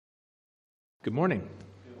Good morning.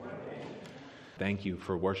 Thank you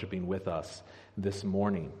for worshiping with us this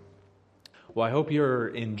morning. Well, I hope you're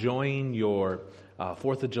enjoying your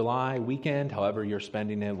 4th of July weekend, however you're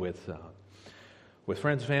spending it with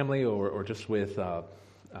friends, family, or just with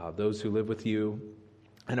those who live with you.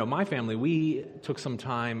 I know my family, we took some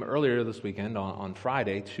time earlier this weekend on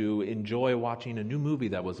Friday to enjoy watching a new movie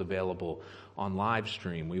that was available on live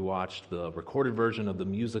stream. We watched the recorded version of the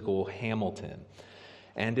musical Hamilton.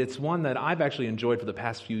 And it's one that I've actually enjoyed for the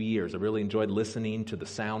past few years. I really enjoyed listening to the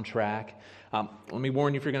soundtrack. Let me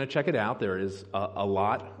warn you, if you're going to check it out, there is a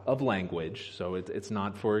lot of language, so it's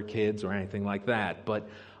not for kids or anything like that. But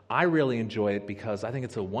I really enjoy it because I think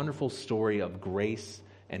it's a wonderful story of grace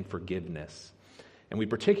and forgiveness. And we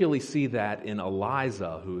particularly see that in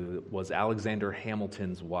Eliza, who was Alexander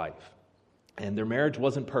Hamilton's wife. And their marriage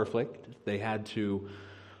wasn't perfect. They had to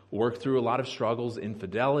work through a lot of struggles,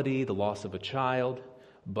 infidelity, the loss of a child.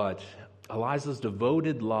 But Eliza's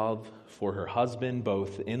devoted love for her husband,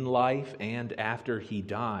 both in life and after he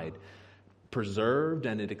died, preserved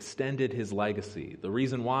and it extended his legacy. The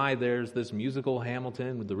reason why there's this musical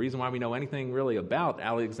Hamilton, the reason why we know anything really about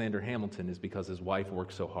Alexander Hamilton is because his wife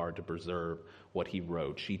worked so hard to preserve what he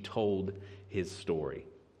wrote. She told his story.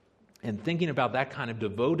 And thinking about that kind of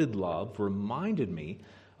devoted love reminded me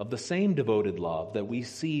of the same devoted love that we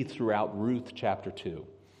see throughout Ruth chapter 2.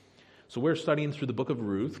 So we're studying through the book of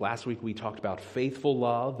Ruth. Last week we talked about faithful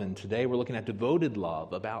love, and today we're looking at devoted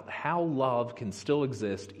love, about how love can still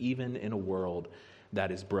exist even in a world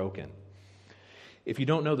that is broken. If you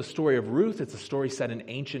don't know the story of Ruth, it's a story set in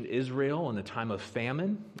ancient Israel in a time of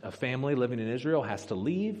famine. A family living in Israel has to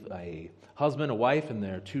leave, a husband, a wife, and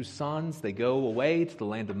their 2 sons. They go away to the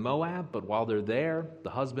land of Moab, but while they're there, the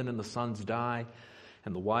husband and the sons die,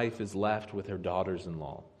 and the wife is left with her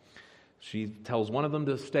daughters-in-law. She tells one of them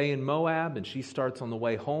to stay in Moab, and she starts on the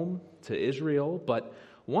way home to Israel. But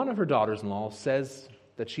one of her daughters-in-law says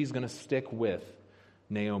that she's going to stick with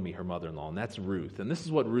Naomi, her mother-in-law, and that's Ruth. And this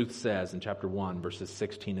is what Ruth says in chapter 1, verses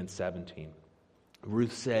 16 and 17.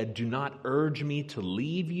 Ruth said, "Do not urge me to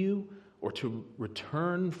leave you or to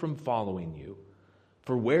return from following you.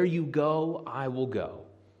 For where you go, I will go.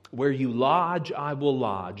 Where you lodge, I will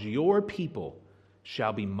lodge. Your people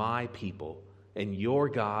shall be my people, and your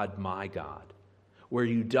God, my God. Where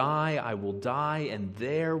you die, I will die, and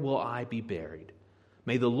there will I be buried.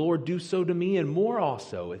 May the Lord do so to me, and more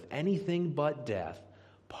also, if anything but death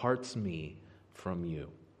parts me from you."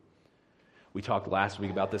 We talked last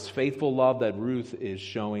week about this faithful love that Ruth is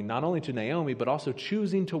showing, not only to Naomi, but also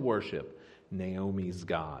choosing to worship Naomi's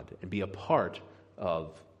God and be a part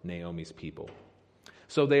of Naomi's people.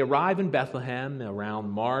 So they arrive in Bethlehem around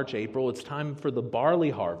March, April. It's time for the barley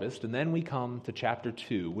harvest. And then we come to chapter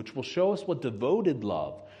 2, which will show us what devoted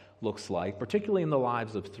love looks like, particularly in the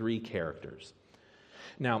lives of 3 characters.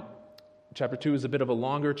 Now, chapter 2 is a bit of a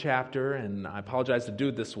longer chapter, and I apologize to do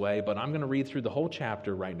it this way, but I'm going to read through the whole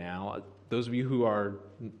chapter right now. Those of you who are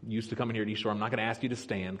used to coming here at East Shore, I'm not going to ask you to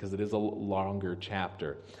stand because it is a longer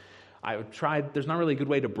chapter. I tried, there's not really a good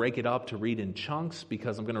way to break it up to read in chunks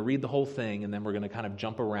because I'm going to read the whole thing and then we're going to kind of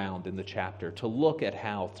jump around in the chapter to look at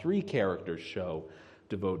how 3 characters show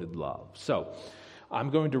devoted love. So I'm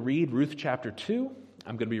going to read Ruth chapter 2.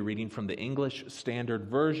 I'm going to be reading from the English Standard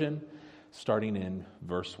Version starting in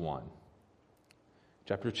verse 1.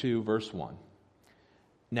 Chapter 2, verse 1.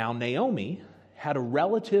 Now Naomi had a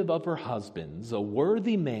relative of her husband's, a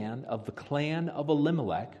worthy man of the clan of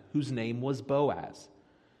Elimelech, whose name was Boaz.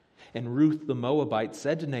 And Ruth the Moabite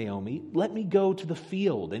said to Naomi, "Let me go to the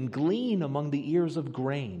field and glean among the ears of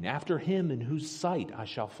grain, after him in whose sight I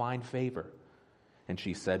shall find favor." And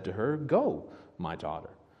she said to her, "Go, my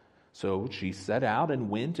daughter." So she set out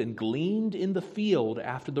and went and gleaned in the field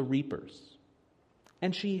after the reapers.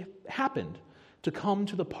 And she happened to come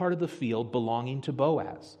to the part of the field belonging to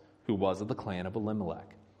Boaz, who was of the clan of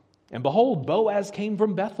Elimelech. And behold, Boaz came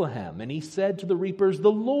from Bethlehem, and he said to the reapers,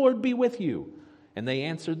 "The Lord be with you." And they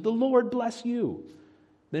answered, "The Lord bless you."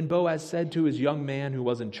 Then Boaz said to his young man who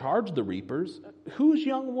was in charge of the reapers, "Whose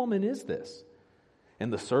young woman is this?"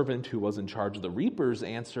 And the servant who was in charge of the reapers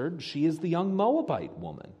answered, "She is the young Moabite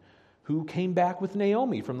woman who came back with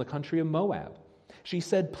Naomi from the country of Moab. She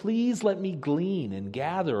said, 'Please let me glean and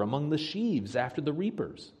gather among the sheaves after the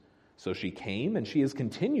reapers.' So she came, and she has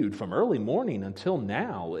continued from early morning until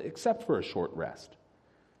now, except for a short rest."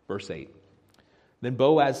 Verse 8. Then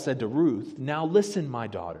Boaz said to Ruth, "Now listen, my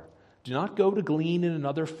daughter. Do not go to glean in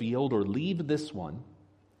another field or leave this one,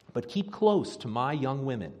 but keep close to my young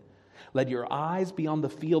women. Let your eyes be on the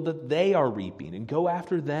field that they are reaping, and go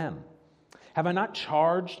after them. Have I not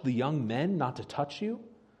charged the young men not to touch you?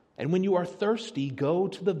 And when you are thirsty, go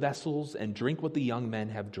to the vessels and drink what the young men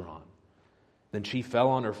have drawn." Then she fell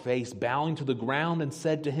on her face, bowing to the ground, and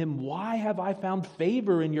said to him, "Why have I found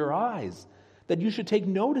favor in your eyes, that you should take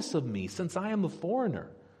notice of me, since I am a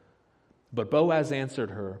foreigner?" But Boaz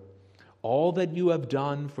answered her, "All that you have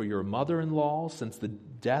done for your mother-in-law since the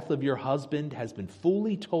death of your husband has been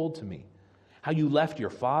fully told to me. How you left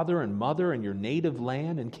your father and mother and your native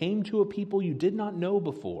land and came to a people you did not know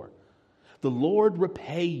before. The Lord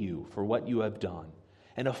repay you for what you have done,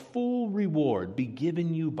 and a full reward be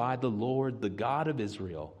given you by the Lord, the God of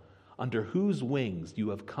Israel, under whose wings you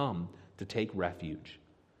have come to take refuge."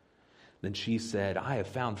 Then she said, "I have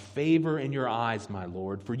found favor in your eyes, my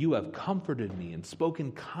Lord, for you have comforted me and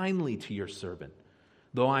spoken kindly to your servant,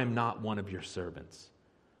 though I am not one of your servants."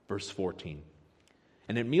 Verse 14.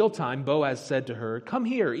 And at mealtime Boaz said to her, "Come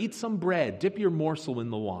here, eat some bread, dip your morsel in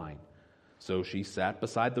the wine." So she sat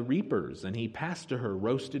beside the reapers, and he passed to her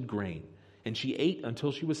roasted grain, and she ate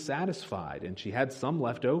until she was satisfied, and she had some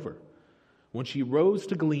left over. When she rose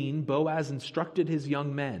to glean, Boaz instructed his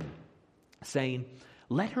young men, saying,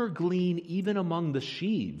 "Let her glean even among the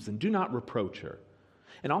sheaves, and do not reproach her.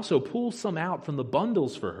 And also pull some out from the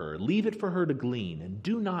bundles for her, leave it for her to glean, and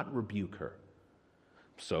do not rebuke her."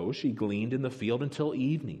 So she gleaned in the field until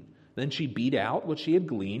evening. Then she beat out what she had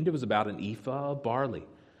gleaned. It was about an ephah of barley.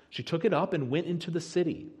 She took it up and went into the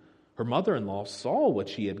city. Her mother-in-law saw what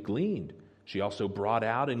she had gleaned. She also brought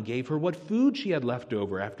out and gave her what food she had left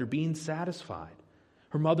over after being satisfied.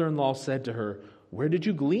 Her mother-in-law said to her, "Where did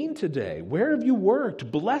you glean today? Where have you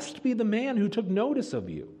worked? Blessed be the man who took notice of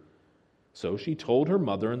you." So she told her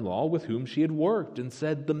mother-in-law with whom she had worked and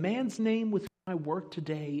said, "The man's name with whom I work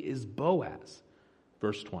today is Boaz."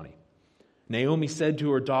 Verse 20. Naomi said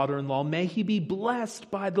to her daughter-in-law, "May he be blessed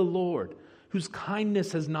by the Lord, whose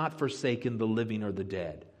kindness has not forsaken the living or the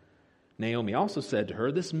dead." Naomi also said to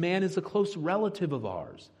her, "This man is a close relative of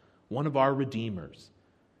ours, one of our redeemers."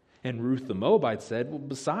 And Ruth the Moabite said, "Well,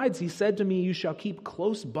 besides, he said to me, 'You shall keep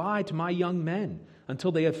close by to my young men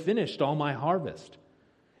until they have finished all my harvest.'"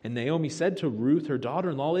 And Naomi said to Ruth, her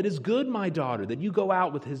daughter-in-law, "It is good, my daughter, that you go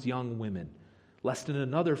out with his young women, lest in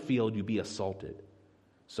another field you be assaulted."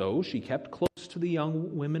 So she kept close to the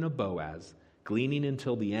young women of Boaz, gleaning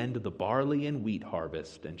until the end of the barley and wheat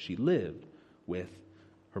harvest, and she lived with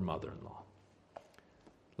her mother-in-law.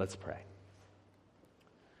 Let's pray.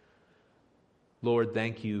 Lord,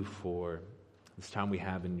 thank you for this time we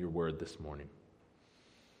have in your word this morning.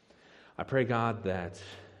 I pray, God, that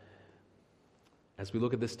as we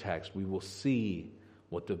look at this text, we will see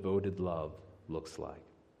what devoted love looks like.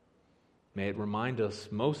 May it remind us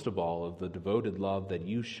most of all of the devoted love that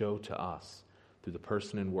you show to us through the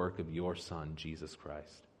person and work of your Son, Jesus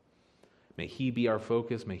Christ. May he be our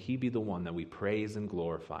focus. May he be the one that we praise and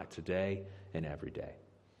glorify today and every day.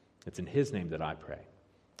 It's in his name that I pray.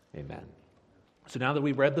 Amen. So now that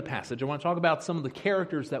we've read the passage, I want to talk about some of the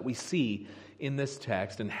characters that we see in this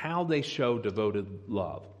text and how they show devoted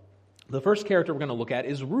love. The first character we're going to look at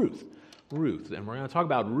is Ruth. And we're going to talk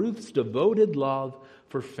about Ruth's devoted love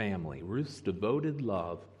for family. Ruth's devoted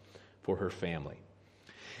love for her family.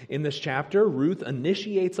 In this chapter, Ruth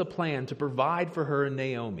initiates a plan to provide for her and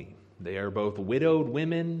Naomi. They are both widowed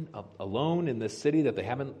women alone in this city that they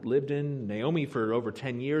haven't lived in. Naomi for over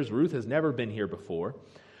 10 years. Ruth has never been here before.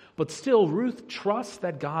 But still, Ruth trusts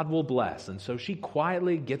that God will bless, and so she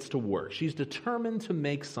quietly gets to work. She's determined to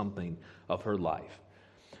make something of her life.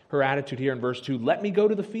 Her attitude here in verse 2, "Let me go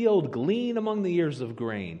to the field, glean among the ears of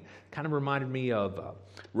grain," kind of reminded me of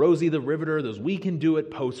Rosie the Riveter, those "We Can Do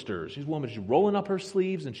It" posters. She's a woman, she's rolling up her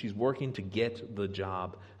sleeves and she's working to get the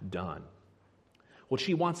job done. What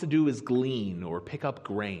she wants to do is glean or pick up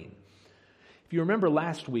grain. If you remember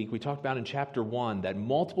last week, we talked about in chapter 1 that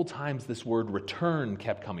multiple times this word return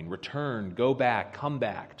kept coming. Return, go back, come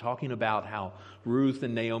back, talking about how Ruth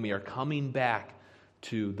and Naomi are coming back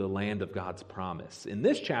to the land of God's promise. In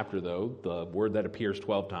this chapter, though, the word that appears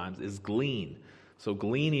 12 times is glean. So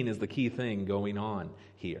gleaning is the key thing going on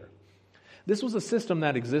here. This was a system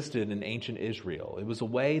that existed in ancient Israel. It was a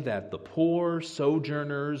way that the poor,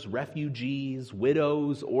 sojourners, refugees,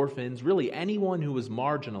 widows, orphans, really anyone who was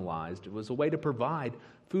marginalized, it was a way to provide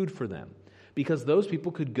food for them. Because those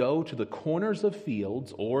people could go to the corners of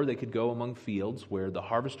fields, or they could go among fields where the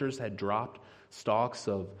harvesters had dropped stalks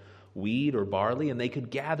of wheat or barley, and they could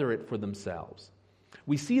gather it for themselves.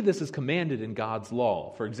 We see this as commanded in God's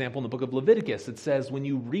law. For example, in the book of Leviticus, it says, "When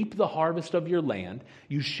you reap the harvest of your land,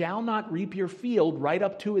 you shall not reap your field right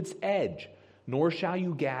up to its edge, nor shall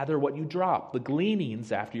you gather what you drop, the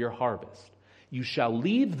gleanings after your harvest. You shall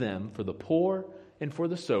leave them for the poor and for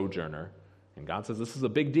the sojourner." And God says this is a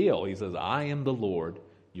big deal. He says, "I am the Lord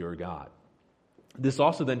your God. This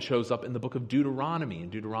also then shows up in the book of Deuteronomy, in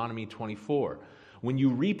Deuteronomy 24. When you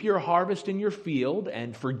reap your harvest in your field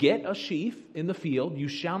and forget a sheaf in the field, you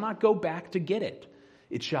shall not go back to get it.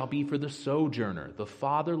 It shall be for the sojourner, the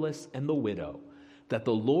fatherless, and the widow, that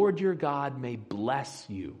the Lord your God may bless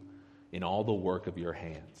you in all the work of your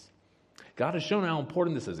hands. God has shown how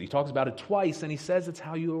important this is. He talks about it twice, and he says it's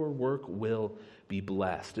how your work will be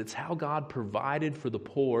blessed. It's how God provided for the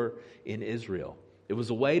poor in Israel. It was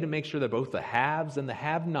a way to make sure that both the haves and the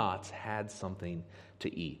have-nots had something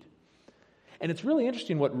to eat. And it's really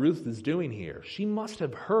interesting what Ruth is doing here. She must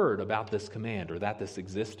have heard about this command or that this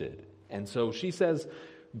existed. And so she says,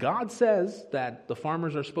 God says that the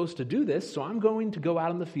farmers are supposed to do this, so I'm going to go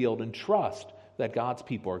out in the field and trust that God's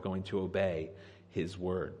people are going to obey his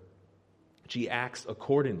word. She acts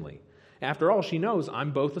accordingly. After all, she knows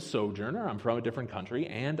I'm both a sojourner, I'm from a different country,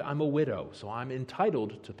 and I'm a widow, so I'm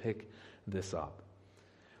entitled to pick this up.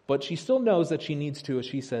 But she still knows that she needs to, as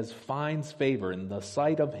she says, finds favor. In the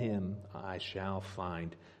sight of him, I shall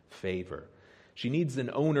find favor. She needs an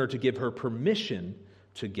owner to give her permission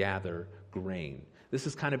to gather grain. This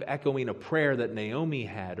is kind of echoing a prayer that Naomi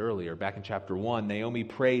had earlier. Back in chapter 1, Naomi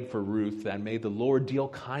prayed for Ruth that may the Lord deal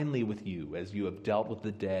kindly with you as you have dealt with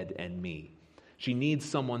the dead and me. She needs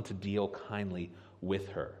someone to deal kindly with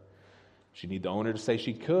her. She needs the owner to say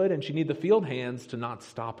she could, and she needs the field hands to not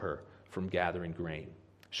stop her from gathering grain.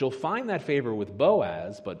 She'll find that favor with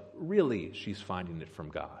Boaz, but really she's finding it from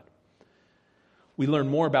God. We learn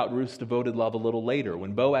more about Ruth's devoted love a little later.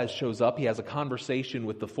 When Boaz shows up, he has a conversation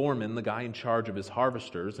with the foreman, the guy in charge of his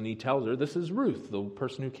harvesters, and he tells her this is Ruth, the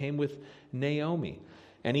person who came with Naomi.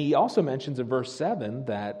 And he also mentions in verse 7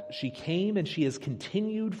 that she came and she has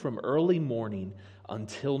continued from early morning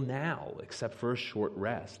until now, except for a short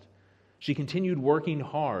rest. She continued working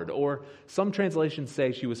hard, or some translations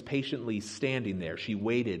say she was patiently standing there. She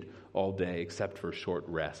waited all day except for a short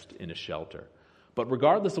rest in a shelter. But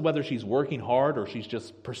regardless of whether she's working hard or she's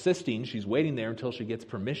just persisting, she's waiting there until she gets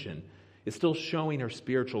permission, it's still showing her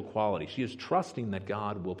spiritual quality. She is trusting that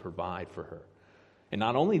God will provide for her. And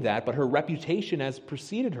not only that, but her reputation has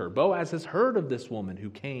preceded her. Boaz has heard of this woman who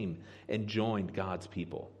came and joined God's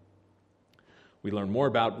people. We learn more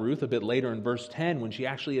about Ruth a bit later in verse 10 when she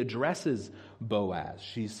actually addresses Boaz.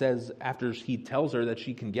 She says, after he tells her that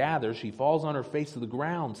she can gather, she falls on her face to the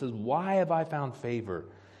ground, says, "Why have I found favor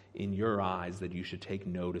in your eyes that you should take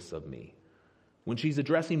notice of me?" When she's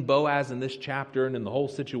addressing Boaz in this chapter and in the whole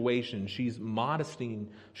situation, she's modeling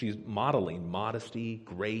modesty,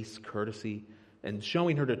 grace, courtesy, and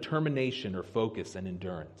showing her determination, her focus, and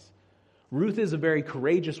endurance. Ruth is a very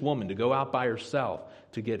courageous woman to go out by herself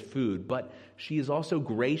to get food, but she is also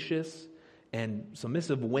gracious and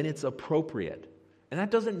submissive when it's appropriate. And that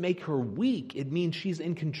doesn't make her weak. It means she's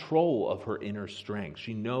in control of her inner strength.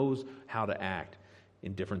 She knows how to act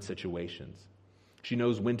in different situations. She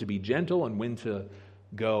knows when to be gentle and when to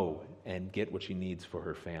go and get what she needs for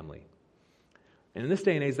her family. And in this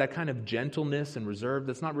day and age, that kind of gentleness and reserve,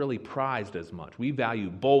 that's not really prized as much. We value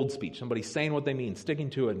bold speech, somebody saying what they mean, sticking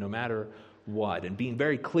to it no matter what, and being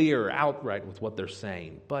very clear or outright with what they're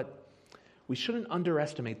saying. But we shouldn't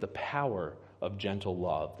underestimate the power of gentle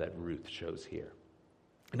love that Ruth shows here.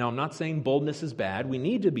 Now, I'm not saying boldness is bad. We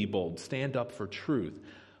need to be bold, stand up for truth.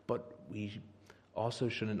 But we also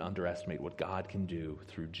shouldn't underestimate what God can do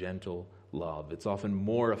through gentle love. It's often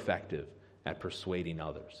more effective at persuading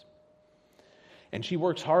others. And she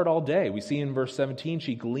works hard all day. We see in verse 17,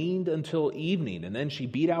 she gleaned until evening, and then she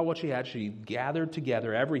beat out what she had. She gathered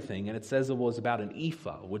together everything, and it says it was about an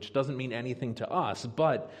ephah, which doesn't mean anything to us,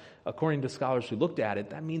 but according to scholars who looked at it,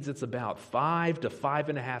 that means it's about 5 to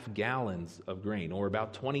 5.5 gallons of grain, or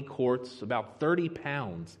about 20 quarts, about 30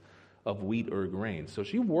 pounds of wheat or grain. So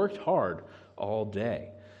she worked hard all day.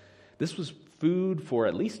 This was food for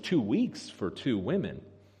at least 2 weeks for 2 women.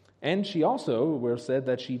 And she also said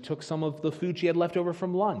that she took some of the food she had left over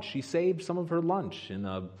from lunch. She saved some of her lunch in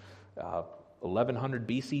a 1100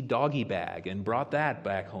 BC doggy bag and brought that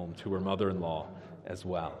back home to her mother-in-law as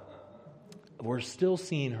well. We're still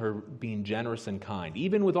seeing her being generous and kind.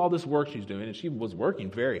 Even with all this work she's doing, and she was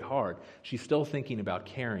working very hard, she's still thinking about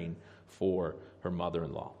caring for her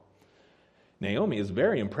mother-in-law. Naomi is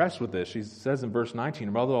very impressed with this. She says in verse 19,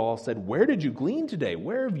 her mother-in-law said, "Where did you glean today?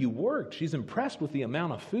 Where have you worked?" She's impressed with the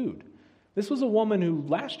amount of food. This was a woman who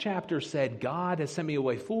last chapter said, "God has sent me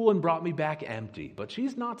away full and brought me back empty." But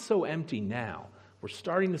she's not so empty now. We're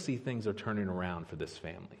starting to see things are turning around for this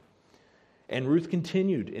family. And Ruth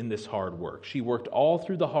continued in this hard work. She worked all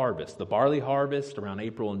through the harvest, the barley harvest around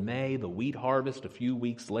April and May, the wheat harvest a few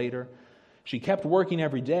weeks later. She kept working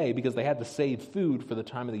every day because they had to save food for the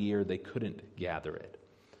time of the year they couldn't gather it.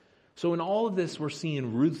 So in all of this, we're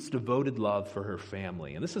seeing Ruth's devoted love for her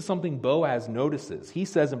family. And this is something Boaz notices. He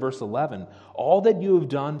says in verse 11, "All that you have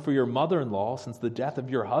done for your mother-in-law since the death of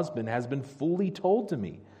your husband has been fully told to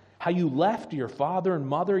me. How you left your father and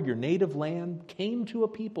mother, your native land, came to a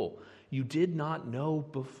people you did not know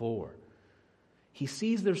before." He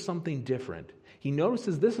sees there's something different. He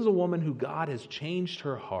notices this is a woman who God has changed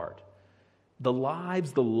her heart. The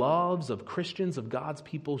lives, the loves of Christians, of God's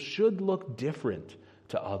people, should look different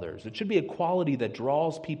to others. It should be a quality that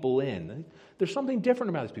draws people in. There's something different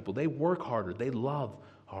about these people. They work harder. They love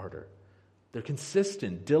harder. They're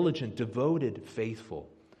consistent, diligent, devoted, faithful.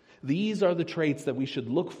 These are the traits that we should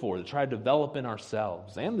look for to try to develop in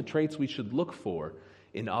ourselves, and the traits we should look for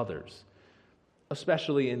in others,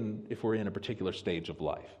 especially if we're in a particular stage of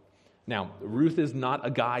life. Now, Ruth is not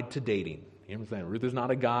a guide to dating. You understand? Ruth is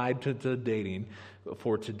not a guide to dating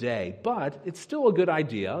for today, but it's still a good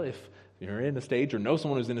idea if you're in a stage or know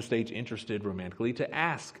someone who's in a stage interested romantically to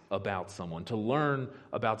ask about someone, to learn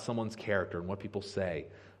about someone's character and what people say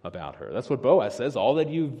about her. That's what Boaz says. All that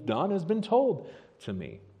you've done has been told to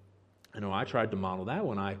me. I know I tried to model that.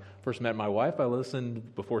 When I first met my wife,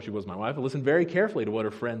 before she was my wife, I listened very carefully to what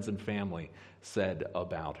her friends and family said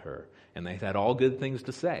about her. And they had all good things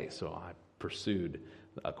to say, so I pursued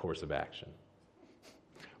a course of action.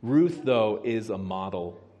 Ruth, though, is a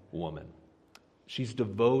model woman. She's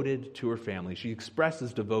devoted to her family. She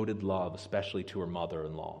expresses devoted love, especially to her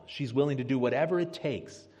mother-in-law. She's willing to do whatever it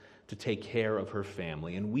takes to take care of her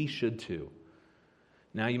family, and we should too.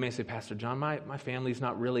 Now you may say, "Pastor John, my family's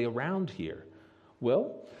not really around here."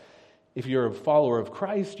 Well, if you're a follower of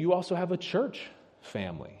Christ, you also have a church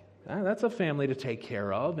family. That's a family to take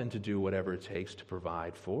care of and to do whatever it takes to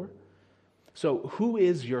provide for. So who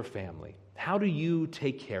is your family? How do you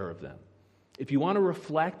take care of them? If you want to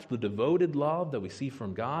reflect the devoted love that we see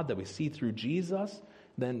from God, that we see through Jesus,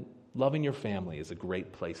 then loving your family is a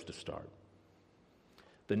great place to start.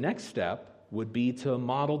 The next step would be to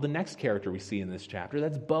model the next character we see in this chapter.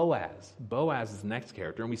 That's Boaz. Boaz is the next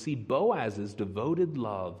character, and we see Boaz's devoted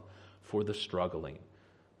love for the struggling.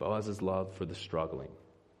 Boaz's love for the struggling.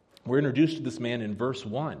 We're introduced to this man in verse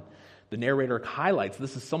 1. The narrator highlights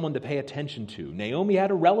this is someone to pay attention to. Naomi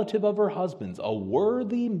had a relative of her husband's, a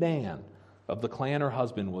worthy man of the clan her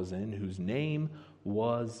husband was in, whose name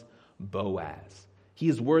was Boaz. He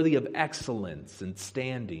is worthy of excellence and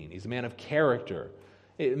standing. He's a man of character.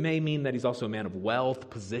 It may mean that he's also a man of wealth,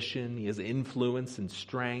 position, he has influence and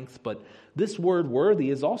strength, but this word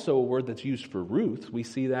worthy is also a word that's used for Ruth. We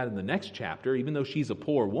see that in the next chapter. Even though she's a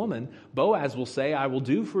poor woman, Boaz will say, "I will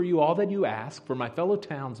do for you all that you ask, for my fellow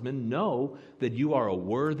townsmen know that you are a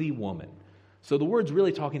worthy woman." So the word's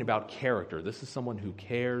really talking about character. This is someone who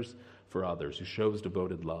cares for others, who shows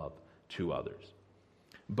devoted love to others.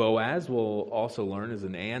 Boaz, we'll also learn, is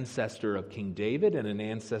an ancestor of King David and an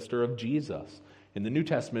ancestor of Jesus. In the New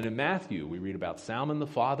Testament, in Matthew, we read about Salmon, the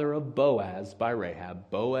father of Boaz by Rahab,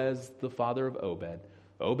 Boaz, the father of Obed,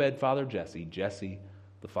 Obed, father of Jesse, Jesse,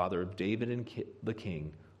 the father of David and the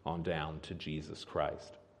king, on down to Jesus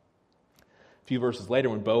Christ. A few verses later,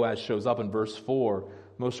 when Boaz shows up in verse 4,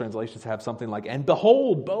 most translations have something like, "And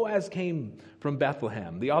behold, Boaz came from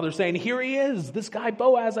Bethlehem." The author's saying, here he is, this guy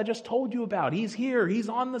Boaz I just told you about. He's here, he's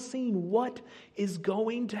on the scene. What is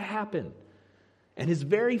going to happen? And his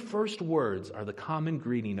very first words are the common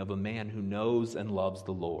greeting of a man who knows and loves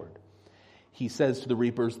the Lord. He says to the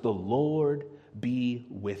reapers, "The Lord be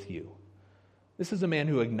with you." This is a man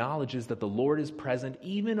who acknowledges that the Lord is present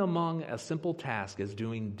even among a simple task as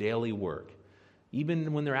doing daily work.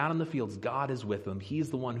 Even when they're out in the fields, God is with them.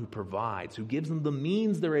 He's the one who provides, who gives them the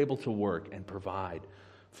means they're able to work and provide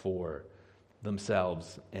for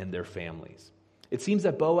themselves and their families. It seems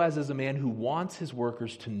that Boaz is a man who wants his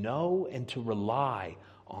workers to know and to rely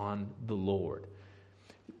on the Lord.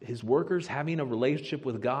 His workers having a relationship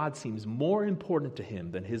with God seems more important to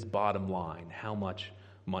him than his bottom line, how much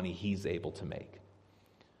money he's able to make.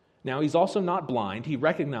 Now, he's also not blind. He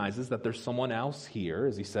recognizes that there's someone else here,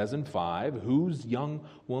 as he says in 5, whose young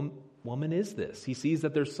woman is this? He sees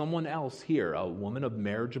that there's someone else here, a woman of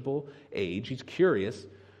marriageable age. He's curious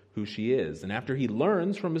who she is. And after he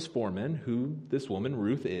learns from his foreman who this woman,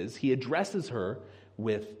 Ruth, is, he addresses her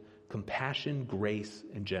with compassion, grace,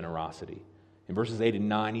 and generosity. In verses 8 and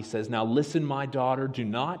 9, he says, "Now listen, my daughter, do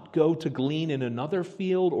not go to glean in another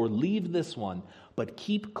field or leave this one, but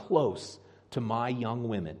keep close to my young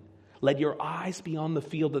women. Let your eyes be on the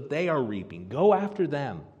field that they are reaping. Go after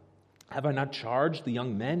them. Have I not charged the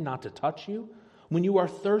young men not to touch you? When you are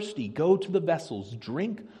thirsty, go to the vessels,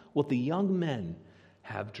 drink what the young men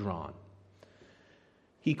have drawn."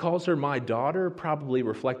 He calls her my daughter, probably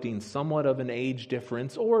reflecting somewhat of an age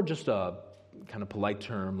difference, or just a kind of polite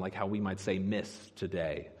term like how we might say miss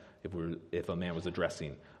today if a man was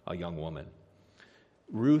addressing a young woman.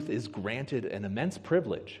 Ruth is granted an immense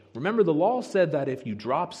privilege. Remember, the law said that if you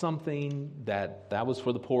drop something, that was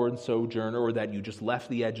for the poor and sojourner, or that you just left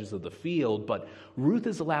the edges of the field, but Ruth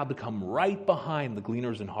is allowed to come right behind the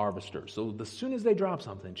gleaners and harvesters. So as soon as they drop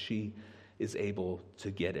something, she is able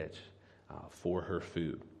to get it for her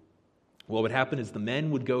food. What would happen is the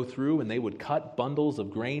men would go through and they would cut bundles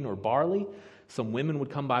of grain or barley. Some women would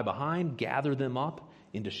come by behind, gather them up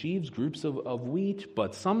into sheaves, groups of wheat,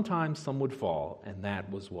 but sometimes some would fall, and that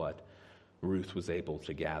was what Ruth was able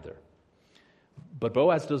to gather. But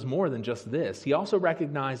Boaz does more than just this. He also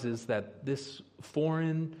recognizes that this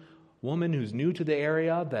foreign woman who's new to the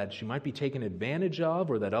area, that she might be taken advantage of,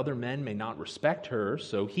 or that other men may not respect her,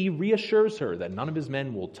 so he reassures her that none of his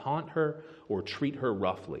men will taunt her or treat her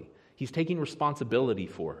roughly. He's taking responsibility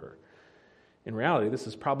for her. In reality, this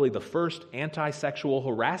is probably the first anti-sexual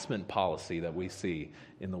harassment policy that we see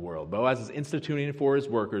in the world. Boaz is instituting it for his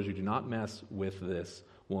workers who do not mess with this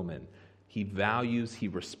woman. He values, he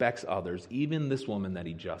respects others, even this woman that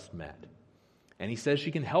he just met. And he says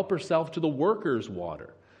she can help herself to the workers'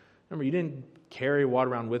 water. Remember, you didn't carry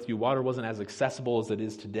water around with you. Water wasn't as accessible as it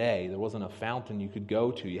is today. There wasn't a fountain you could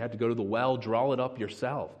go to. You had to go to the well, draw it up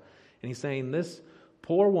yourself. And he's saying, this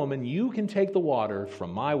poor woman, you can take the water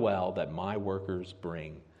from my well that my workers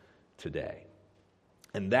bring today.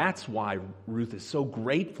 And that's why Ruth is so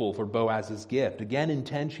grateful for Boaz's gift. Again, in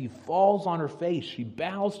 10, she falls on her face. She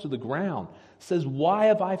bows to the ground, says, why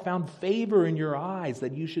have I found favor in your eyes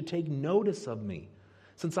that you should take notice of me?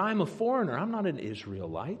 Since I'm a foreigner, I'm not an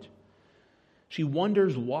Israelite. She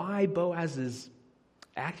wonders why Boaz is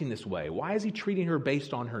acting this way. Why is he treating her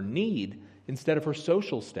based on her need instead of her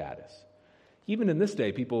social status? Even in this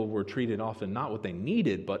day, people were treated often not what they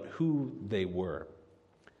needed, but who they were.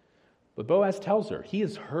 But Boaz tells her, he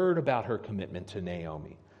has heard about her commitment to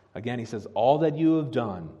Naomi. Again, he says, all that you have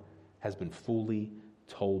done has been fully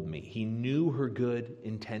told me. He knew her good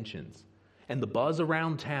intentions. And the buzz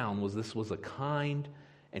around town was this was a kind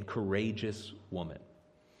and courageous woman.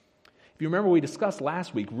 If you remember, we discussed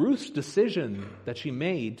last week, Ruth's decision that she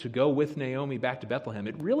made to go with Naomi back to Bethlehem,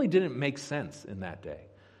 it really didn't make sense in that day.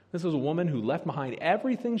 This was a woman who left behind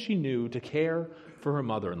everything she knew to care for her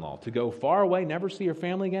mother-in-law, to go far away, never see her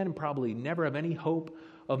family again, and probably never have any hope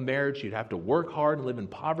of marriage. She'd have to work hard and live in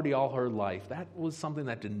poverty all her life. That was something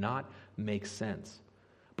that did not make sense.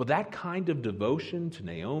 But that kind of devotion to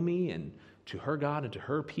Naomi and to her God and to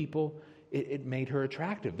her people, it made her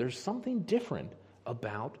attractive. There's something different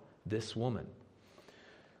about this woman.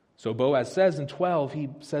 So Boaz says in 12, he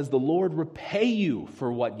says, the Lord repay you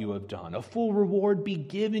for what you have done. A full reward be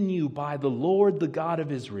given you by the Lord, the God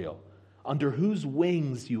of Israel, under whose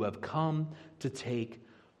wings you have come to take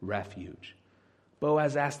refuge.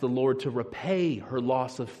 Boaz asked the Lord to repay her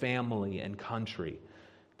loss of family and country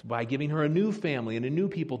by giving her a new family and a new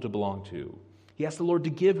people to belong to. He asked the Lord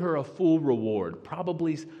to give her a full reward,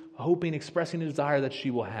 probably hoping, expressing a desire that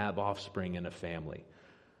she will have offspring and a family.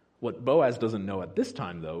 What Boaz doesn't know at this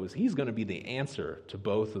time, though, is he's going to be the answer to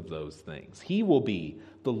both of those things. He will be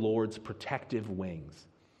the Lord's protective wings.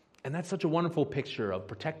 And that's such a wonderful picture of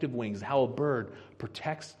protective wings, how a bird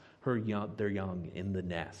protects their young in the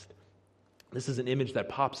nest. This is an image that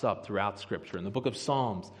pops up throughout Scripture. In the book of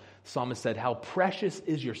Psalms, the psalmist said, how precious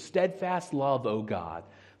is your steadfast love, O God.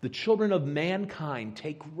 The children of mankind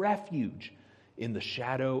take refuge in the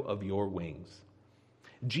shadow of your wings.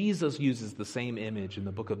 Jesus uses the same image in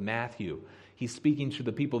the book of Matthew. He's speaking to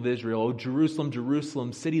the people of Israel. O Jerusalem,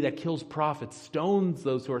 Jerusalem, city that kills prophets, stones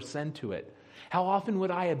those who are sent to it. How often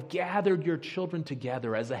would I have gathered your children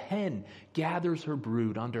together as a hen gathers her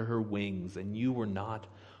brood under her wings, and you were not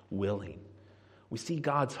willing. We see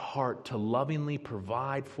God's heart to lovingly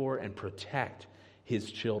provide for and protect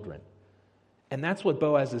his children. And that's what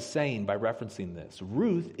Boaz is saying by referencing this.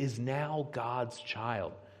 Ruth is now God's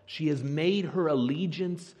child. She has made her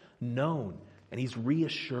allegiance known, and he's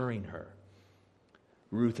reassuring her.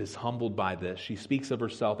 Ruth is humbled by this. She speaks of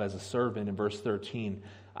herself as a servant in verse 13.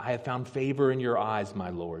 I have found favor in your eyes, my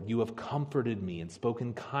Lord. You have comforted me and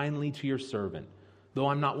spoken kindly to your servant, though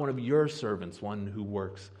I'm not one of your servants, one who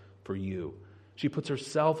works for you. She puts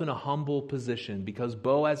herself in a humble position because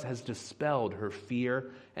Boaz has dispelled her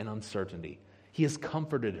fear and uncertainty. He has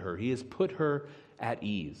comforted her. He has put her at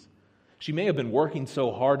ease. She may have been working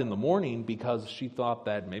so hard in the morning because she thought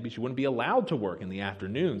that maybe she wouldn't be allowed to work in the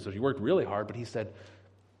afternoon, so she worked really hard, but he said,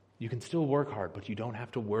 you can still work hard, but you don't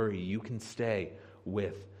have to worry. You can stay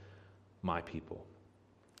with my people.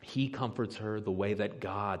 He comforts her the way that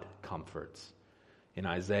God comforts. In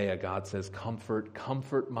Isaiah, God says, "Comfort,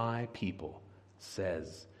 comfort my people,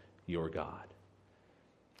 says your God."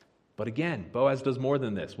 But again, Boaz does more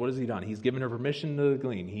than this. What has he done? He's given her permission to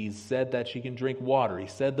glean. He's said that she can drink water. He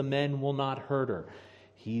said the men will not hurt her.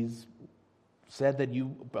 He's said that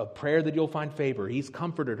a prayer that you'll find favor. He's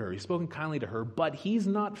comforted her. He's spoken kindly to her, but he's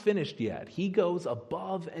not finished yet. He goes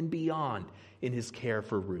above and beyond in his care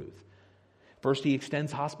for Ruth. First, he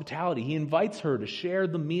extends hospitality. He invites her to share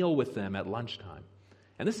the meal with them at lunchtime.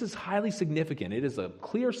 And this is highly significant. It is a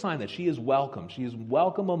clear sign that she is welcome. She is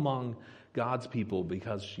welcome among God's people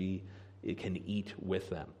because she can eat with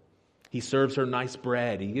them. He serves her nice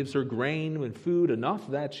bread. He gives her grain and food enough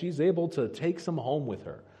that she's able to take some home with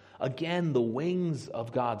her. Again, the wings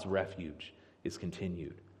of God's refuge is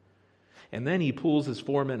continued. And then he pulls his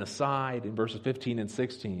foreman aside in verses 15 and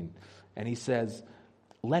 16, and he says,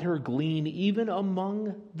 "Let her glean even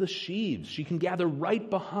among the sheaves. She can gather right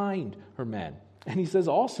behind her men." And he says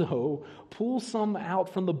also, "Pull some out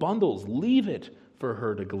from the bundles. Leave it for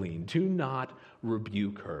her to glean. Do not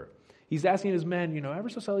rebuke her." He's asking his men, ever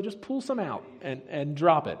so slightly, just pull some out and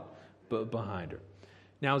drop it behind her.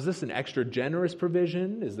 Now, is this an extra generous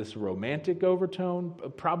provision? Is this a romantic overtone?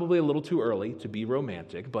 Probably a little too early to be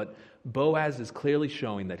romantic, but Boaz is clearly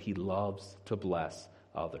showing that he loves to bless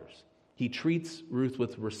others. He treats Ruth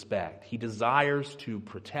with respect. He desires to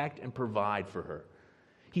protect and provide for her.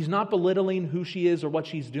 He's not belittling who she is or what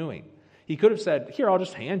she's doing. He could have said, "Here, I'll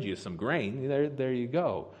just hand you some grain. There you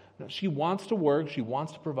go." No, she wants to work. She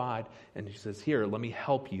wants to provide. And he says, "Here, let me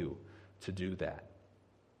help you to do that."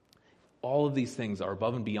 All of these things are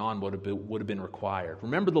above and beyond what would have been required.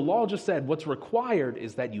 Remember, the law just said what's required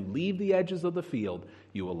is that you leave the edges of the field.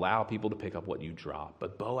 You allow people to pick up what you drop.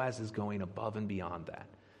 But Boaz is going above and beyond that.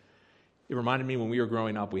 It reminded me when we were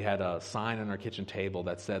growing up, we had a sign on our kitchen table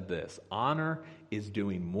that said this: "Honor is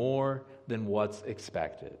doing more than what's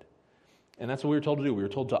expected." And that's what we were told to do. We were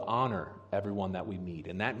told to honor everyone that we meet.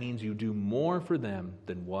 And that means you do more for them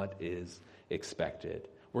than what is expected.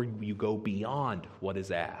 Or you go beyond what is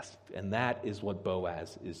asked. And that is what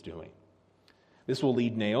Boaz is doing. This will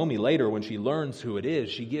lead Naomi later, when she learns who it is.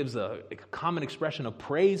 She gives a common expression of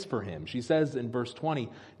praise for him. She says in verse 20,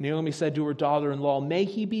 Naomi said to her daughter-in-law, "May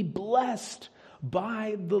he be blessed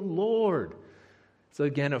by the Lord." So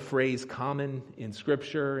again, a phrase common in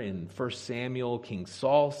Scripture. In 1 Samuel, King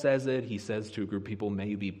Saul says it. He says to a group of people, "May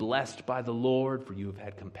you be blessed by the Lord, for you have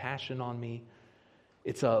had compassion on me."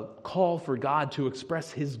 It's a call for God to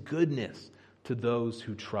express his goodness to those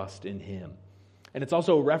who trust in him. And it's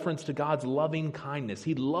also a reference to God's loving kindness.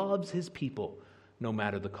 He loves his people no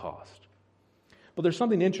matter the cost. But there's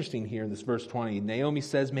something interesting here in this verse 20. Naomi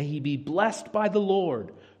says, "May he be blessed by the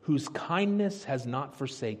Lord, whose kindness has not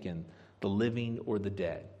forsaken the living or the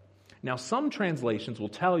dead." Now, some translations will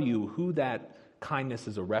tell you who that kindness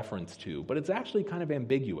is a reference to, but it's actually kind of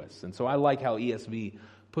ambiguous. And so I like how ESV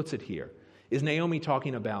puts it here. Is Naomi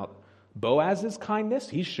talking about Boaz's kindness?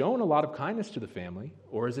 He's shown a lot of kindness to the family.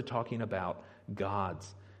 Or is it talking about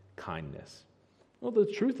God's kindness? Well, the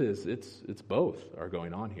truth is, it's both are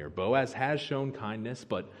going on here. Boaz has shown kindness,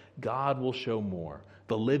 but God will show more.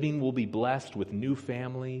 The living will be blessed with new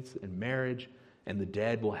families and marriage, and the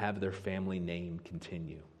dead will have their family name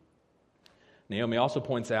continue. Naomi also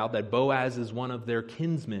points out that Boaz is one of their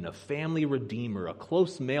kinsmen, a family redeemer, a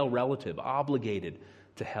close male relative obligated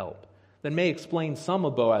to help. That may explain some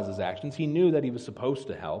of Boaz's actions. He knew that he was supposed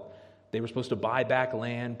to help. They were supposed to buy back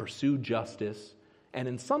land, pursue justice, and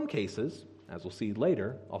in some cases, as we'll see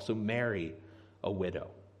later, also marry a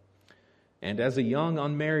widow. And as a young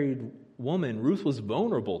unmarried woman, Ruth was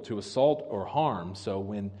vulnerable to assault or harm. So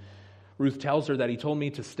when Ruth tells her that he told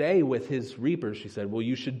me to stay with his reapers, she said, "Well,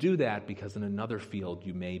 you should do that because in another field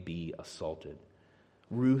you may be assaulted."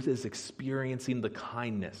 Ruth is experiencing the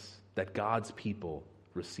kindness that God's people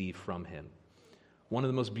receive from him. One of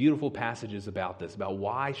the most beautiful passages about this, about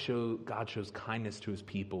why God shows kindness to his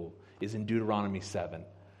people, is in Deuteronomy 7.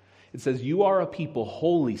 It says, "You are a people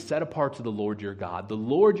holy, set apart to the Lord your God. The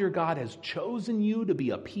Lord your God has chosen you to be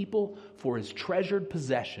a people for his treasured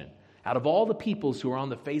possession out of all the peoples who are on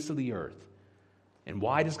the face of the earth." And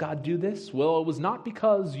why does God do this? Well, it was not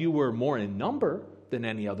because you were more in number than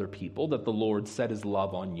any other people that the Lord set his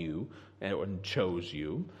love on you and chose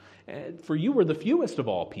you. For you were the fewest of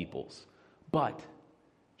all peoples. But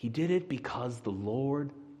he did it because the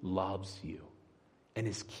Lord loves you and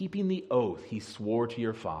is keeping the oath he swore to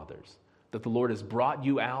your fathers, that the Lord has brought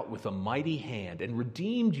you out with a mighty hand and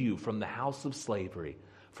redeemed you from the house of slavery,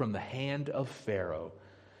 from the hand of Pharaoh,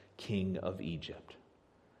 king of Egypt.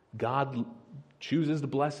 God chooses to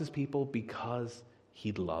bless his people because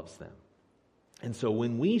He loves them. And so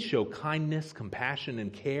when we show kindness, compassion,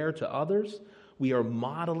 and care to others, we are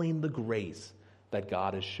modeling the grace that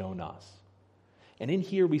God has shown us. And in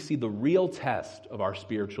here we see the real test of our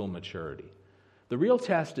spiritual maturity. The real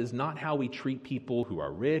test is not how we treat people who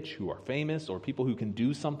are rich, who are famous, or people who can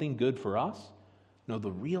do something good for us. No,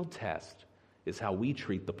 the real test is how we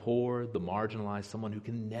treat the poor, the marginalized, someone who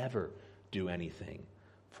can never do anything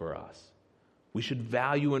for us. We should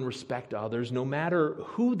value and respect others no matter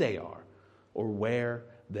who they are or where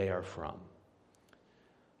they are from.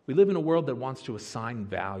 We live in a world that wants to assign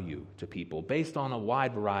value to people based on a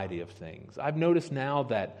wide variety of things. I've noticed now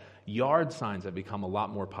that yard signs have become a lot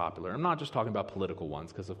more popular. I'm not just talking about political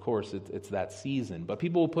ones, because of course it's that season, but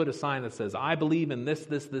people will put a sign that says, I believe in this,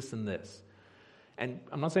 this, this, and this. And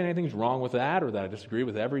I'm not saying anything's wrong with that or that I disagree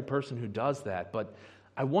with every person who does that, but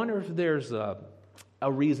I wonder if there's a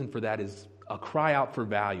reason for that is a cry out for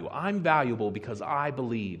value. I'm valuable because I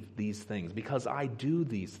believe these things, because I do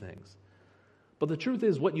these things. But the truth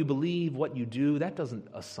is, what you believe, what you do, that doesn't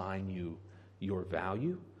assign you your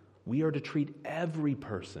value. We are to treat every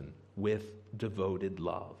person with devoted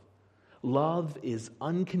love. Love is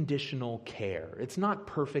unconditional care. It's not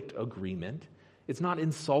perfect agreement. It's not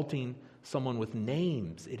insulting someone with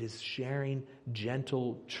names. It is sharing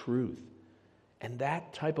gentle truth. And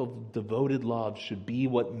that type of devoted love should be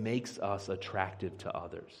what makes us attractive to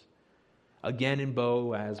others. Again, in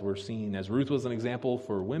Boaz, we're seeing, as Ruth was an example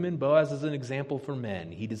for women, Boaz is an example for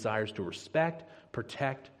men. He desires to respect,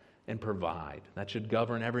 protect, and provide. That should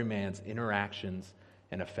govern every man's interactions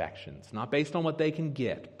and affections, not based on what they can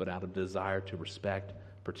get, but out of desire to respect,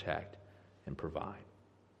 protect, and provide.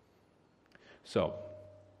 So,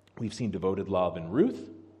 we've seen devoted love in Ruth,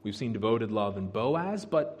 we've seen devoted love in Boaz,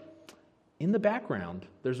 but in the background,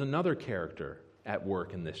 there's another character at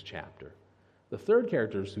work in this chapter. The third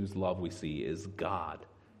character whose love we see is God,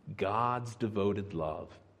 God's devoted love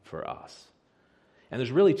for us. And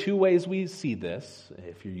there's really two ways we see this,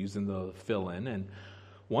 if you're using the fill-in. And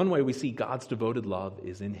one way we see God's devoted love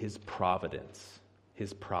is in His providence.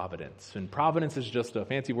 His providence. And providence is just a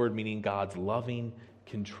fancy word meaning God's loving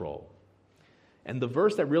control. And the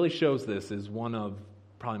verse that really shows this is one of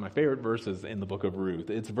probably my favorite verses in the book of Ruth.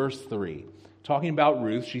 It's verse 3. Talking about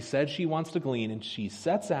Ruth, she said she wants to glean, and she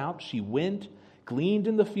sets out, she went, gleaned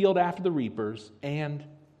in the field after the reapers, and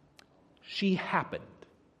she happened.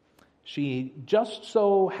 She just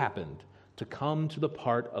so happened to come to the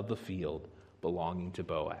part of the field belonging to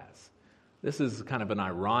Boaz. This is kind of an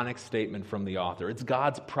ironic statement from the author. It's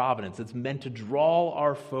God's providence. It's meant to draw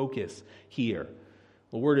our focus here.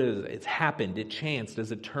 The word is, it's happened, it chanced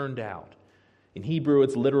as it turned out. In Hebrew,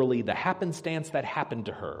 it's literally the happenstance that happened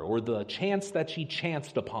to her, or the chance that she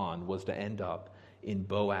chanced upon was to end up in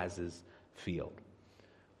Boaz's field.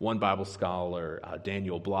 One Bible scholar,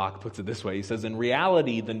 Daniel Block, puts it this way. He says, in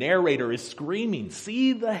reality, the narrator is screaming,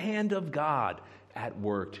 see the hand of God at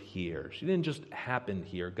work here. She didn't just happen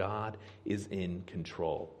here. God is in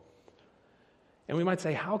control. And we might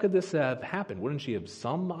say, how could this have happened? Wouldn't she have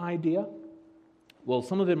some idea? Well,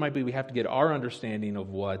 some of it might be we have to get our understanding of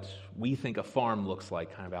what we think a farm looks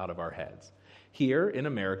like kind of out of our heads. Here in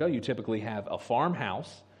America, you typically have a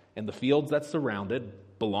farmhouse, and the fields that surround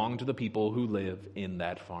it belong to the people who live in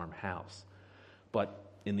that farmhouse. But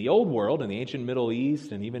in the old world, in the ancient Middle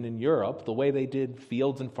East, and even in Europe, the way they did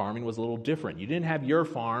fields and farming was a little different. You didn't have your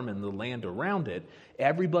farm and the land around it.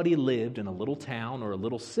 Everybody lived in a little town or a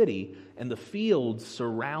little city, and the fields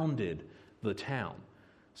surrounded the town.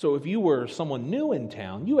 So if you were someone new in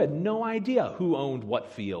town, you had no idea who owned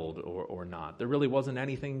what field or not. There really wasn't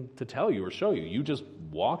anything to tell you or show you. You just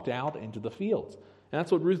walked out into the fields. And that's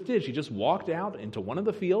what Ruth did. She just walked out into one of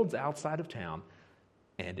the fields outside of town,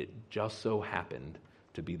 and it just so happened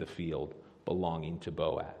to be the field belonging to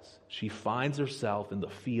Boaz. She finds herself in the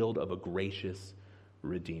field of a gracious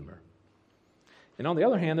Redeemer. And on the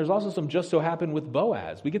other hand, there's also some just so happened with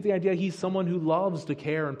Boaz. We get the idea he's someone who loves to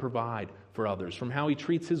care and provide for others from how he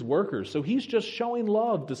treats his workers. So he's just showing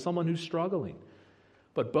love to someone who's struggling.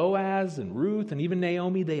 But Boaz and Ruth and even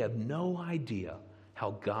Naomi, they have no idea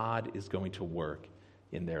how God is going to work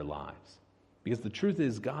in their lives. Because the truth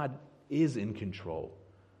is, God is in control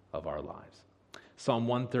of our lives. Psalm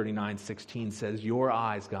 139:16 says, your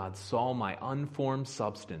eyes, God, saw my unformed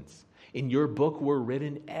substance. In your book were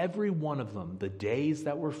written, every one of them, the days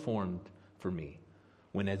that were formed for me,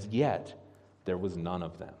 when as yet there was none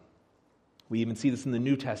of them. We even see this in the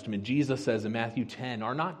New Testament. Jesus says in Matthew 10,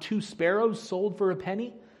 are not 2 sparrows sold for a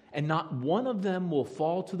penny? And not one of them will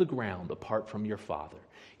fall to the ground apart from your Father.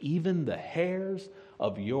 Even the hairs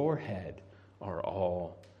of your head are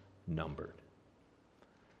all numbered.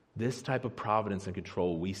 This type of providence and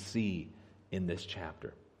control we see in this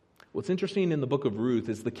chapter. What's interesting in the book of Ruth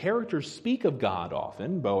is the characters speak of God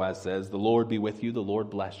often. Boaz says, "The Lord be with you, the Lord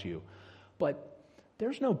bless you." But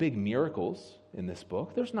there's no big miracles in this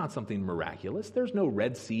book. There's not something miraculous. There's no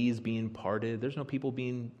Red Seas being parted. There's no people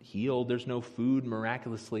being healed. There's no food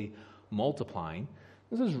miraculously multiplying.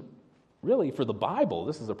 This is really, for the Bible,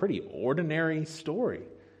 this is a pretty ordinary story.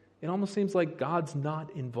 It almost seems like God's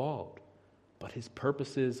not involved. But his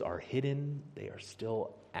purposes are hidden. They are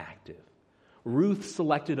still active. Ruth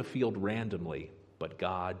selected a field randomly, but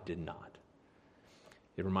God did not.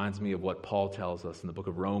 It reminds me of what Paul tells us in the book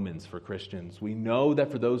of Romans for Christians. We know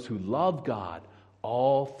that for those who love God,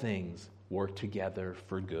 all things work together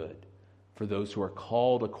for good, for those who are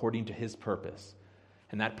called according to his purpose.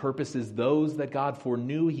 And that purpose is those that God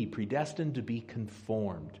foreknew, he predestined to be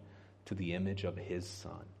conformed to the image of his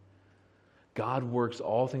Son. God works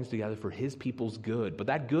all things together for his people's good, but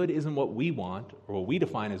that good isn't what we want or what we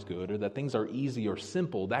define as good, or that things are easy or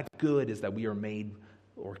simple. That good is that we are made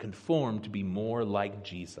or conformed to be more like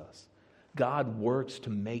Jesus. God works to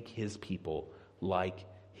make his people like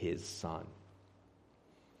his Son.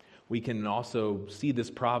 We can also see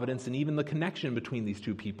this providence and even the connection between these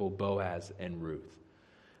two people, Boaz and Ruth.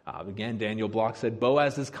 Again, Daniel Block said,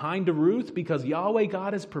 Boaz is kind to Ruth because Yahweh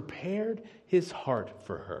God has prepared his heart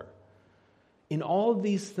for her. In all of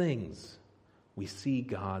these things, we see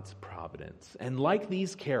God's providence. And like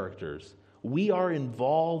these characters, we are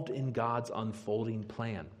involved in God's unfolding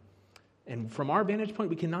plan. And from our vantage point,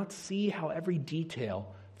 we cannot see how every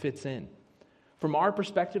detail fits in. From our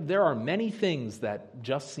perspective, there are many things that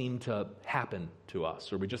just seem to happen to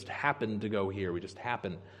us, or we just happen to go here, we just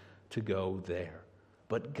happen to go there.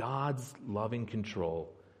 But God's loving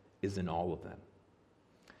control is in all of them.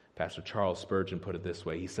 Pastor Charles Spurgeon put it this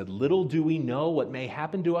way. He said, "Little do we know what may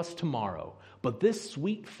happen to us tomorrow, but this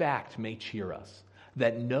sweet fact may cheer us,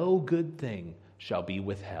 that no good thing shall be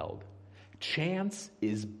withheld. Chance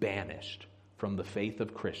is banished from the faith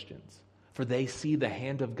of Christians, for they see the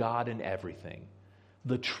hand of God in everything.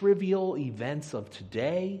 The trivial events of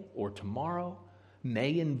today or tomorrow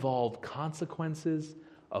may involve consequences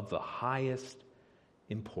of the highest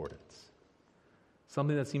importance."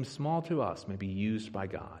 Something that seems small to us may be used by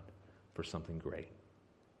God for something great.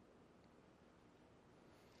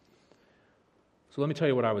 So let me tell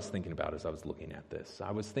you what I was thinking about as I was looking at this.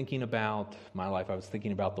 I was thinking about my life. I was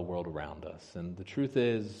thinking about the world around us. And the truth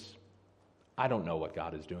is, I don't know what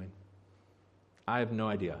God is doing. I have no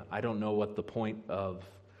idea. I don't know what the point of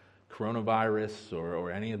coronavirus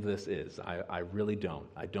or any of this is. I really don't.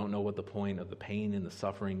 I don't know what the point of the pain and the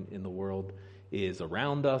suffering in the world is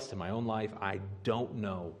around us, in my own life. I don't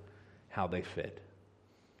know how they fit.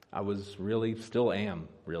 I was really, still am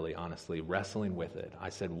really, honestly, wrestling with it. I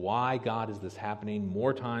said, why, God, is this happening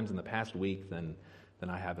more times in the past week than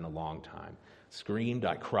I have in a long time? Screamed,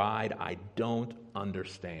 I cried. I don't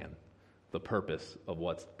understand the purpose of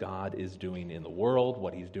what God is doing in the world,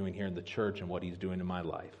 what he's doing here in the church, and what he's doing in my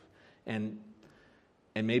life. And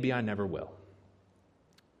maybe I never will.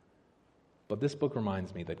 But this book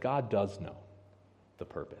reminds me that God does know the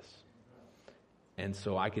purpose. And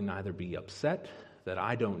so I can either be upset that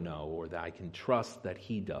I don't know, or that I can trust that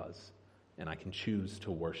he does, and I can choose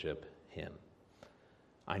to worship him.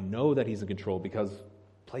 I know that he's in control because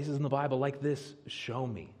places in the Bible like this show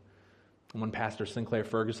me. One pastor, Sinclair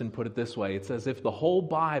Ferguson, put it this way. It's as if the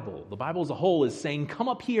Bible as a whole, is saying, come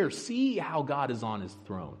up here, see how God is on his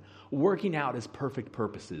throne, working out his perfect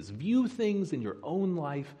purposes. View things in your own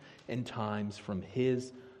life and times from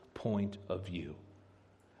his point of view.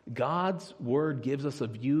 God's word gives us a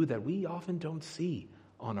view that we often don't see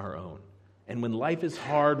on our own. And when life is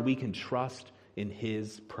hard, we can trust in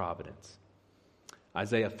his providence.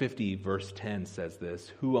 Isaiah 50 verse 10 says this,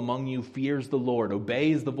 "Who among you fears the Lord,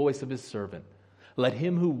 obeys the voice of his servant? Let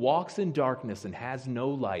him who walks in darkness and has no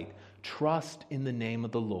light trust in the name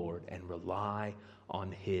of the Lord and rely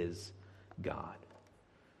on his God."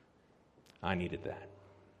 I needed that.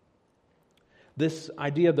 This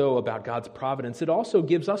idea, though, about God's providence, it also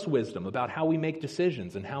gives us wisdom about how we make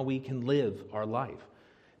decisions and how we can live our life.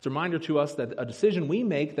 It's a reminder to us that a decision we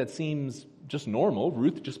make that seems just normal,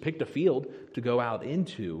 Ruth just picked a field to go out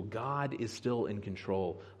into, God is still in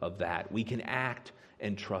control of that. We can act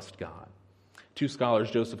and trust God. Two scholars,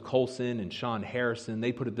 Joseph Colson and Sean Harrison,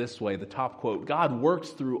 they put it this way, the top quote, "God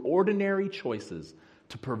works through ordinary choices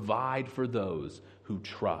to provide for those who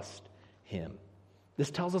trust him." This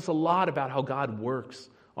tells us a lot about how God works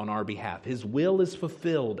on our behalf. His will is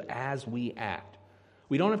fulfilled as we act.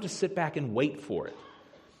 We don't have to sit back and wait for it.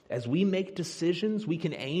 As we make decisions, we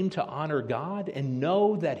can aim to honor God and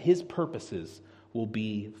know that his purposes will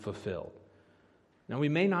be fulfilled. Now, we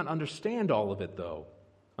may not understand all of it, though,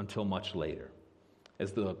 until much later.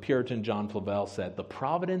 As the Puritan John Flavel said, the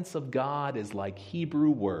providence of God is like Hebrew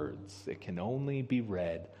words. It can only be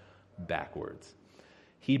read backwards.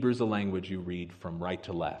 Hebrew is a language you read from right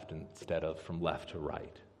to left instead of from left to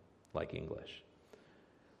right, like English.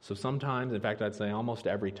 So sometimes, in fact, I'd say almost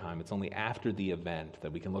every time, it's only after the event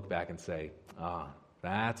that we can look back and say,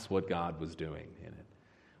 that's what God was doing in it.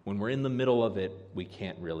 When we're in the middle of it, we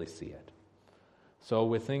can't really see it. So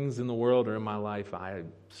with things in the world or in my life, I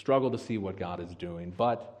struggle to see what God is doing,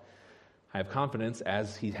 but I have confidence,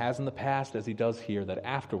 as he has in the past, as he does here, that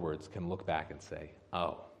afterwards can look back and say,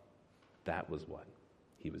 that was what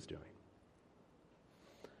he was doing.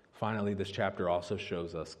 Finally, this chapter also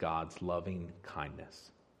shows us God's loving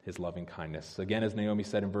kindness, his loving kindness. Again, as Naomi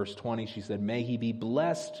said in verse 20, she said, "May he be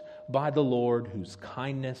blessed by the Lord, whose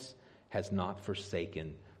kindness has not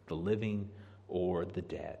forsaken the living or the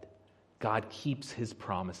dead." God keeps his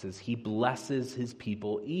promises. He blesses his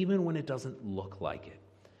people even when it doesn't look like it.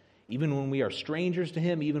 Even when we are strangers to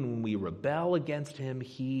him, even when we rebel against him,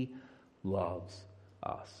 he loves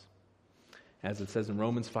us. As it says in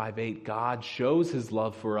Romans 5:8, God shows his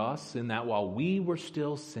love for us in that while we were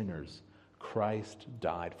still sinners, Christ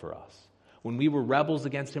died for us. When we were rebels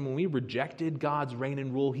against him, when we rejected God's reign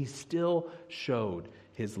and rule, he still showed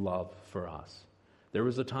his love for us. There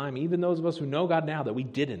was a time, even those of us who know God now, that we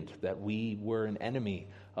didn't, that we were an enemy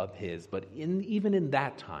of his. But even in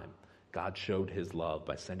that time, God showed his love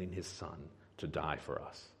by sending his Son to die for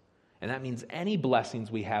us. And that means any blessings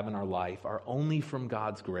we have in our life are only from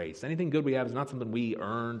God's grace. Anything good we have is not something we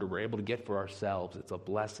earned or were able to get for ourselves. It's a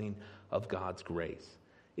blessing of God's grace.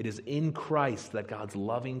 It is in Christ that God's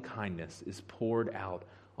loving kindness is poured out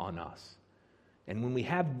on us. And when we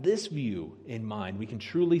have this view in mind, we can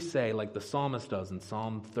truly say, like the psalmist does in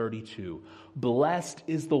Psalm 32, "Blessed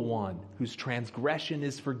is the one whose transgression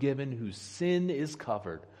is forgiven, whose sin is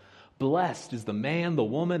covered. Blessed is the man, the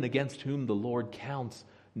woman against whom the Lord counts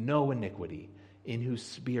no iniquity, in whose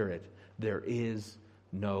spirit there is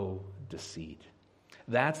no deceit."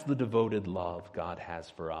 That's the devoted love God has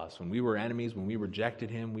for us. When we were enemies, when we rejected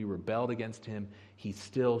him, we rebelled against him, he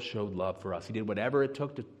still showed love for us. He did whatever it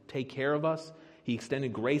took to take care of us. He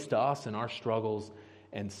extended grace to us in our struggles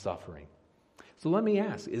and suffering. So let me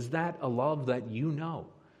ask, is that a love that you know?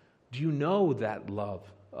 Do you know that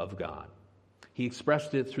love of God? He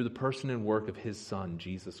expressed it through the person and work of his Son,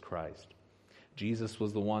 Jesus Christ. Jesus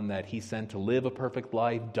was the one that he sent to live a perfect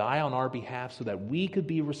life, die on our behalf so that we could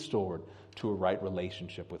be restored to a right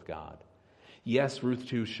relationship with God. Yes, Ruth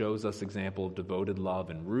 2 shows us example of devoted love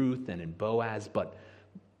in Ruth and in Boaz, but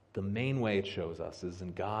the main way it shows us is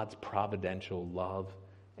in God's providential love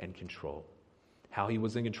and control. How he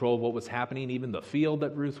was in control of what was happening, even the field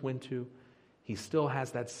that Ruth went to, he still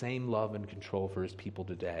has that same love and control for his people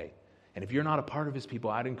today. And if you're not a part of his people,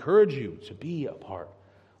 I'd encourage you to be a part.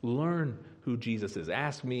 Learn who Jesus is.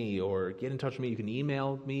 Ask me or get in touch with me. You can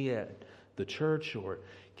email me at the church or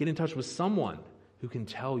get in touch with someone who can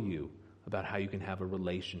tell you about how you can have a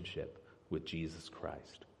relationship with Jesus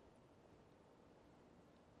Christ.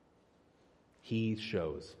 He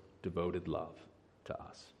shows devoted love to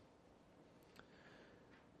us.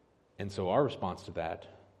 And so our response to that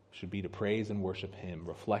should be to praise and worship him,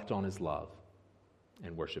 reflect on his love,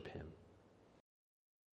 and worship him.